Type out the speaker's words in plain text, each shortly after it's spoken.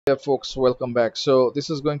Yeah, folks, welcome back. So this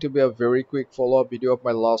is going to be a very quick follow-up video of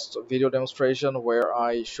my last video demonstration where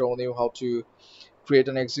I shown you how to create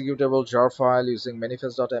an executable jar file using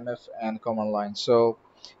manifest.mf and command line. So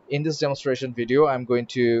in this demonstration video, I'm going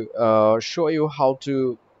to show you how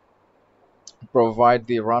to provide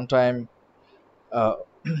the runtime uh,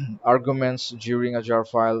 arguments during a jar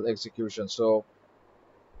file execution. So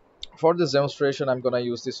for this demonstration, I'm gonna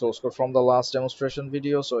use the source code from the last demonstration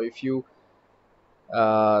video. So if you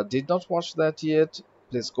did not watch that yet,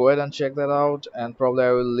 please go ahead and check that out, and probably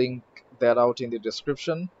I will link that out in the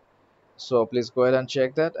description. So please go ahead and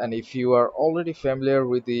check that. And if you are already familiar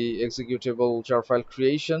with the executable jar file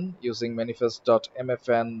creation using manifest.mf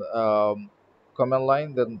and command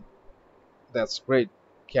line, then that's great.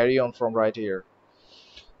 Carry on from right here.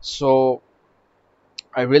 So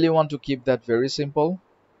I really want to keep that very simple.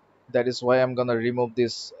 That is why I'm gonna remove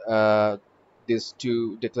this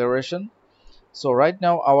two declaration. So right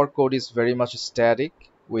now our code is very much static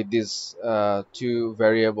with these two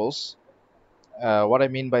variables. What I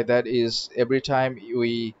mean by that is every time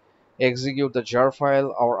we execute the jar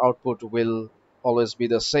file, our output will always be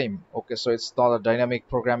the same. Okay, so it's not a dynamic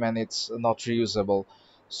program and it's not reusable.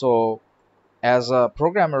 So as a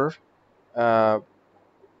programmer, uh,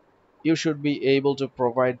 you should be able to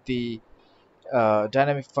provide the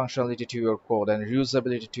dynamic functionality to your code and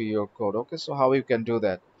reusability to your code. Okay, so how you can do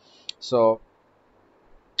that? So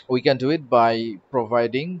we can do it by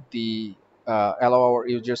providing the allow our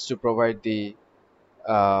users to provide the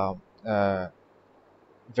uh, uh,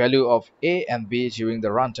 value of A and B during the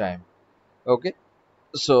runtime. Okay,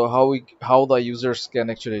 so how the users can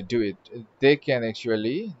actually do it? They can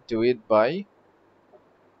actually do it by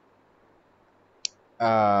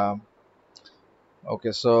uh,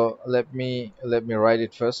 okay, so let me write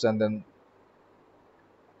it first and then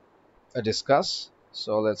discuss.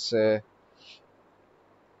 So let's say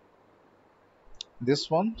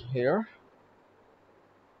this one here.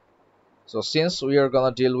 So since we are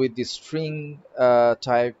gonna deal with the string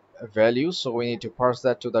type value, so we need to parse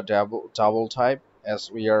that to the double type,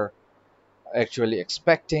 as we are actually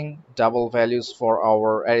expecting double values for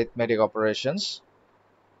our arithmetic operations.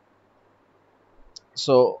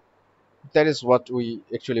 So that is what we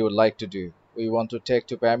actually would like to do. We want to take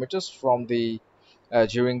two parameters from the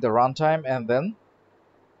during the runtime, and then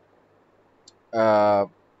uh,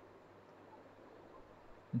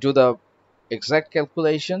 do the exact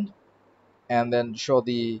calculation and then show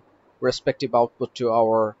the respective output to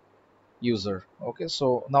our user. Okay,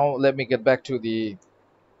 so now let me get back to the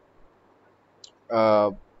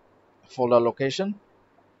uh, folder location,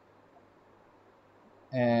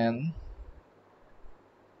 and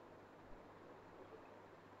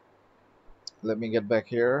let me get back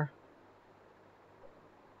here.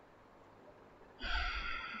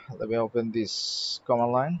 Let me open this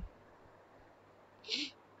command line.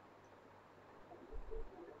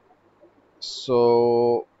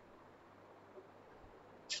 So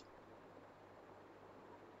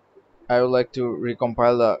I would like to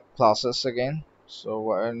recompile the classes again. So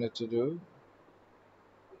what I need to do,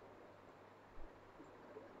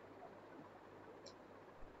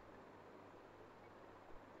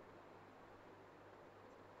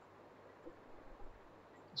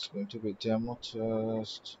 it's going to be demo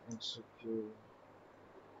test execute.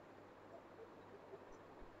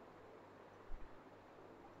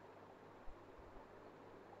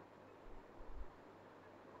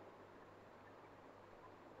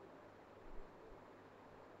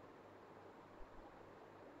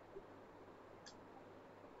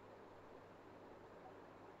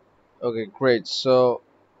 Okay, great. So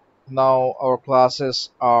now our classes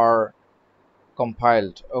are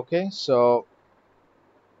compiled. Okay, so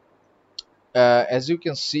as you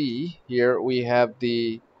can see here, we have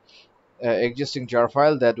the existing jar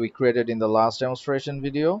file that we created in the last demonstration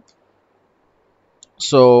video.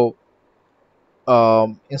 So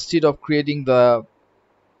instead of creating the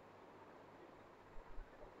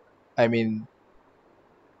I mean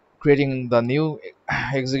creating the new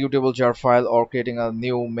executable jar file or creating a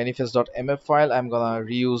new manifest.mf file, I'm gonna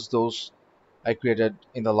reuse those I created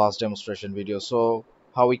in the last demonstration video. So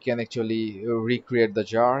how we can actually recreate the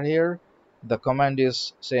jar here? The command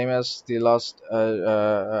is same as the last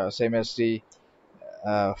same as the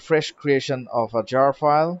fresh creation of a jar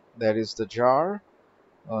file. That is the jar.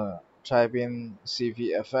 Type in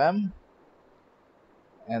cvfm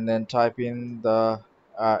and then type in the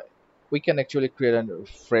uh, we can actually create a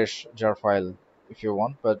fresh jar file if you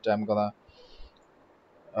want, but I'm gonna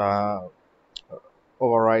uh,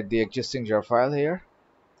 override the existing jar file here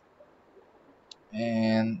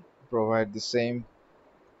and provide the same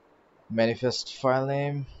manifest file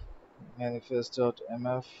name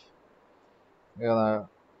manifest.mf. We're gonna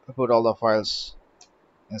put all the files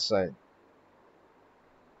inside.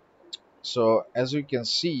 So as you can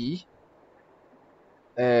see,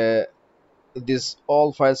 uh, this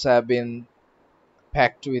all files have been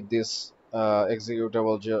packed with this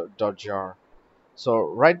executable .jar. So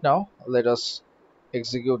right now let us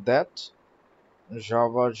execute that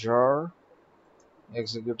java jar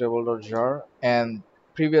executable.jar, and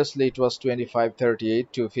previously it was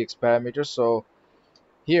 2538 to fix parameters. So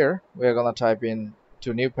here we're gonna type in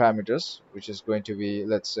two new parameters, which is going to be,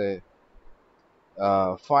 let's say,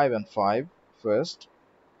 5 and 5 first,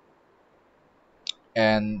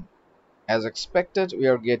 and as expected we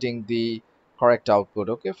are getting the correct output.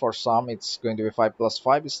 Okay, for sum it's going to be 5 plus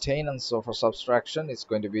 5 is 10, and so for subtraction it's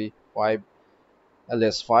going to be 5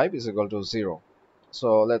 less 5 is equal to 0.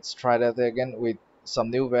 So let's try that again with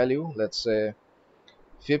some new value. Let's say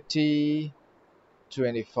 50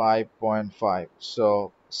 25.5.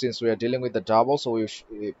 So since we are dealing with the double, so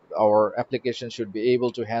our application should be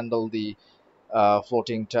able to handle the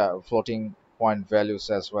floating point values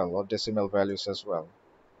as well, or decimal values as well.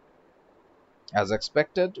 As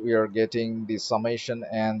expected, we are getting the summation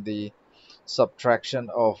and the subtraction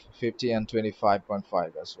of 50 and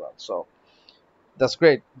 25.5 as well. So that's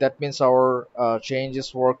great. That means our change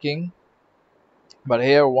is working. But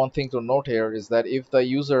here, one thing to note here is that if the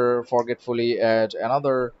user forgetfully add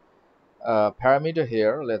another parameter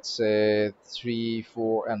here, let's say 3,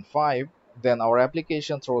 4, and 5, then our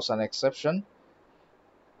application throws an exception.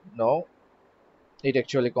 No, it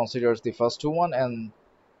actually considers the first two one and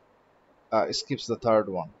skips the third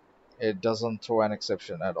one. It doesn't throw an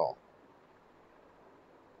exception at all.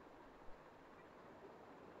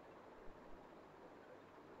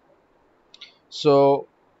 So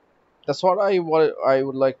that's what I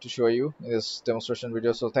would like to show you in this demonstration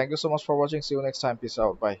video. So thank you so much for watching. See you next time. Peace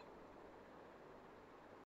out. Bye.